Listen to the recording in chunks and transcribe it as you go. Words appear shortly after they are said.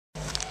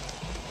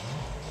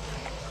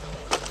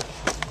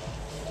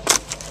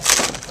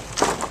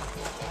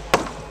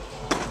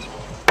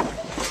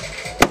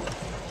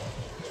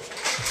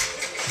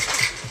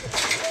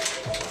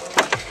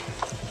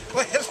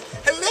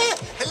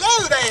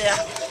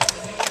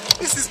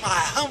This is my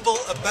humble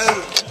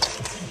abode.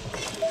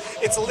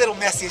 It's a little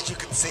messy, as you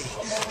can see.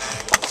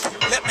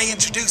 Let me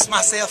introduce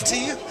myself to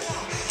you.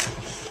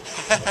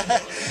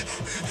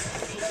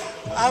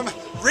 I'm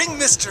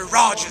RingMister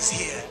Rogers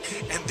here,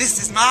 and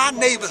this is my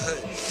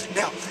neighborhood.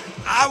 Now,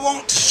 I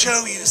want to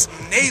show you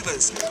some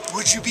neighbors.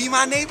 Would you be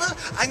my neighbor?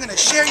 I'm going to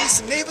share you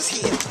some neighbors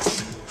here.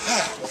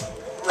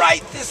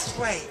 Right this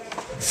way.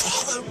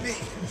 Follow me.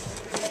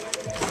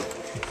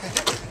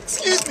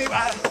 Excuse me,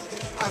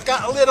 I've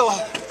got a little,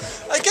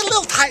 I get a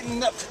little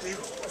tightened up to do.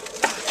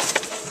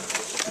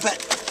 But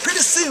pretty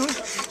soon,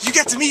 you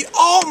get to meet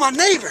all my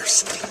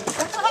neighbors.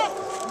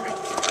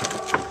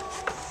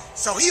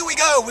 So here we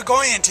go. We're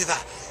going into the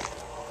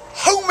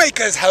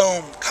HomeMakers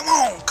home. Come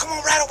on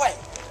right away.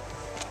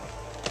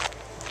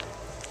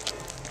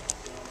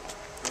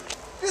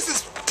 This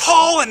is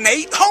Paul and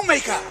Nate,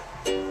 homemaker.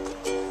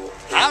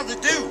 How do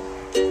you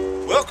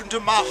do? Welcome to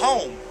my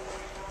home.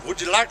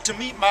 Would you like to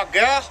meet my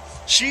gal?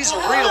 She's a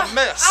real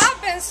mess.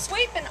 I've been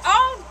sweeping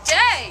all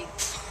day.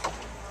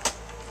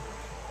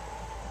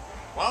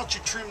 Why don't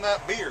you trim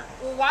that beard?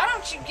 Well, why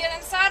don't you get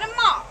inside and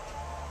mop?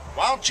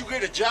 Why don't you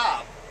get a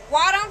job?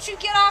 Why don't you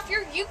get off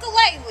your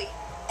ukulele?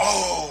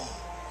 Oh.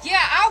 Yeah,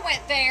 I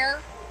went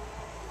there.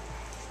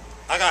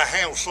 I gotta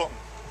handle something.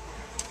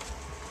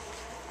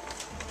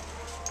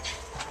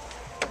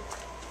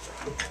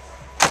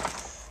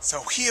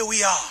 So here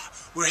we are.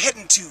 We're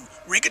heading to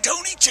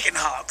RigaTony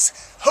Chickenhawk's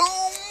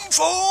home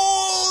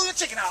for the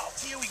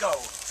Chickenhawks. Here we go.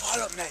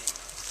 Follow me.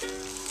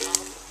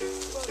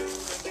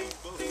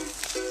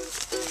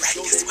 Right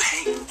this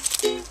way.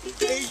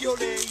 Hey, your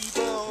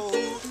neighborhood.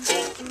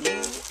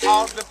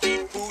 All the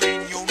people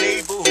in your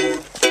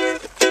neighborhood.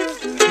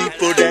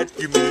 People that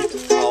you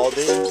meet all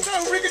day. So,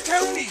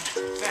 RigaTony.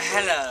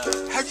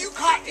 Hello. Have you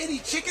caught any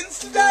chickens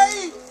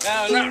today?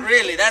 No, not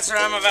really. That's what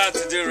I'm about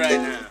to do right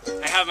now.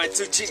 I have my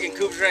 2 chicken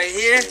coops right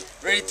here,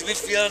 ready to be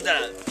filled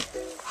up.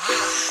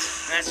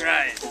 That's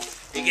right.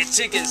 We get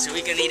chickens so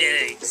we can eat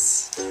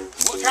eggs.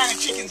 What kind of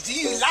chickens do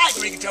you like,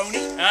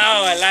 RigaTony?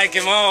 Oh, I like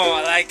them all.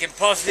 I like them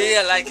puffy,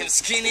 I like them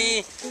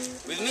skinny.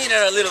 With me,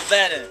 they're a little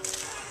better.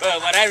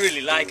 But what I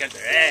really like are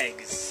their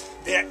eggs.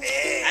 They're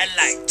eggs. I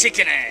like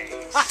chicken eggs.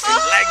 I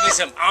like me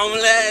some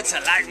omelets. I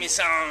like me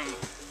some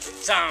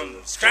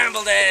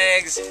scrambled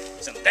eggs,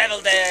 some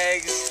deviled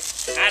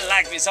eggs. I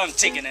like me some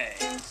chicken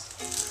eggs.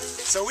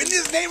 So in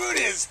this neighborhood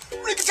is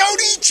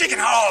RigaTony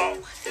Chickenhawk.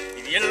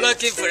 If you're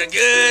looking for a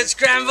good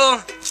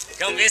scramble,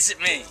 come visit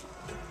me.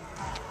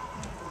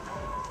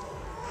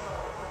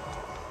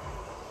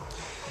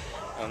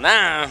 Well,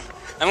 now,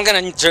 I'm gonna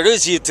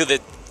introduce you to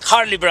the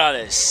Harley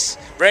brothers.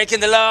 Breaking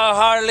the Law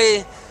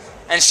Harley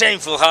and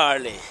Shaneful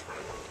Harley.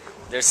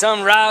 There's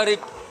some rowdy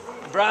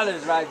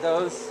brothers, right,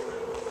 those?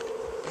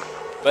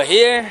 But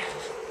here,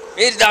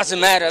 it doesn't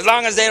matter as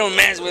long as they don't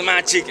mess with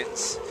my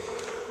chickens.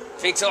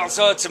 Fix all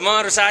sorts of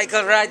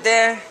motorcycles right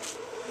there.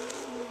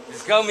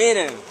 Just go meet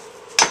him.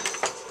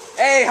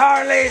 Hey,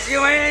 Harleys,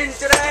 you in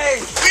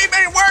today? We've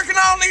been working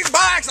on these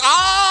bikes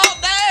all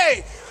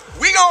day.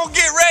 We gonna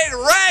get ready to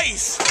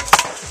race.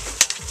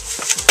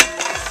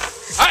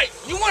 Hey,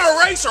 you want to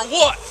race or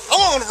what? I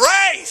want to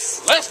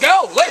race. Let's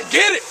go. Let's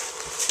get it.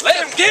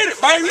 Let's get it,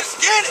 baby. Let's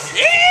get it.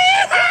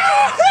 Yeah!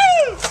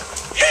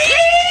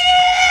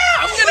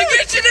 I'm gonna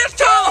get you this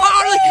time,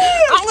 Harley.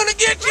 I'm gonna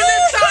get you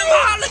this time,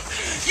 Harley.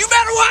 You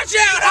better watch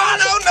out,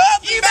 Harley. I know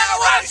nothing. You better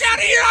watch out.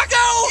 Here I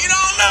go. You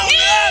don't know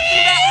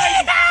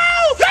nothing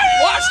about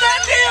racing. Watch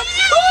that dip.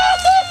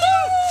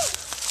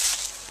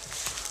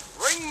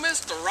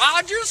 RingMister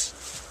Rogers.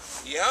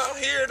 You out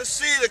here to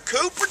see the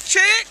Cooper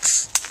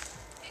chicks?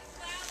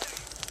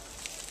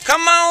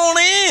 Come on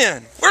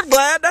in. We're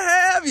glad to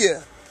have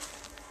you.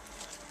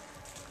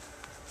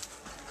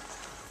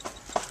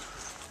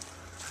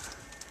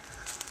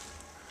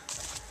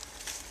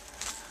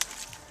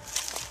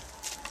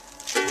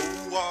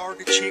 Who are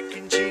the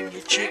chickens in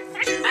your chicken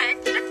coop?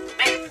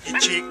 Your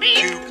chicken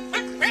coop.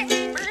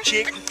 Your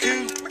chicken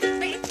coop.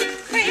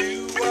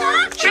 Who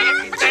are the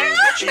chickens in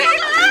your chicken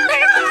coop?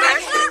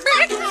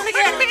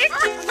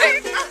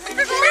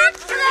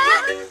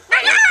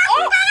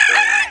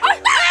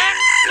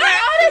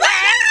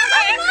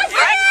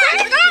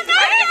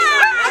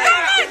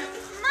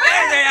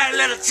 There they are,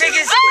 little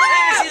chickens. Let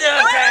me see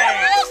those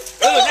eggs.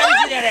 Oh, let me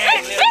see that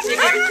egg, little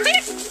chicken.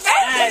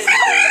 Nice.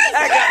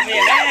 That got me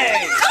an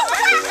egg.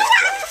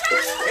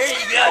 Here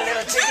you go,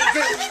 little chicken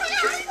coop.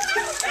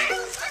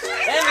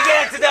 Let me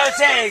get to those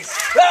eggs.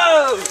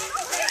 Whoa!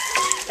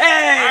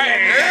 Hey!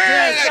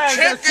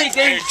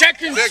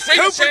 The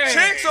Cooper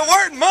chicks are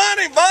worth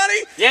money, buddy.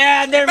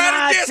 Yeah, they're Better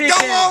my just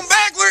chickens. go on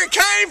back where it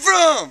came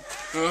from.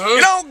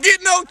 You don't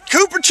get no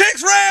Cooper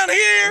chicks around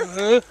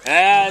here.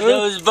 Ah,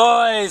 those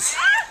boys.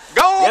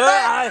 Go on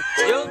back.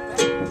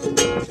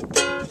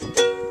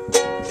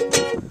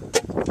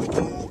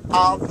 Who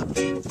are the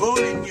people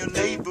in your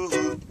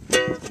neighborhood?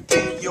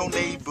 In your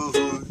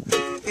neighborhood.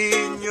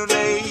 In your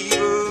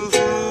neighborhood.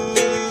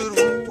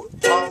 Who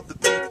are the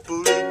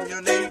people in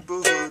your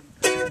neighborhood?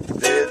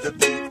 They're the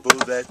people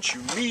that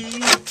you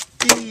meet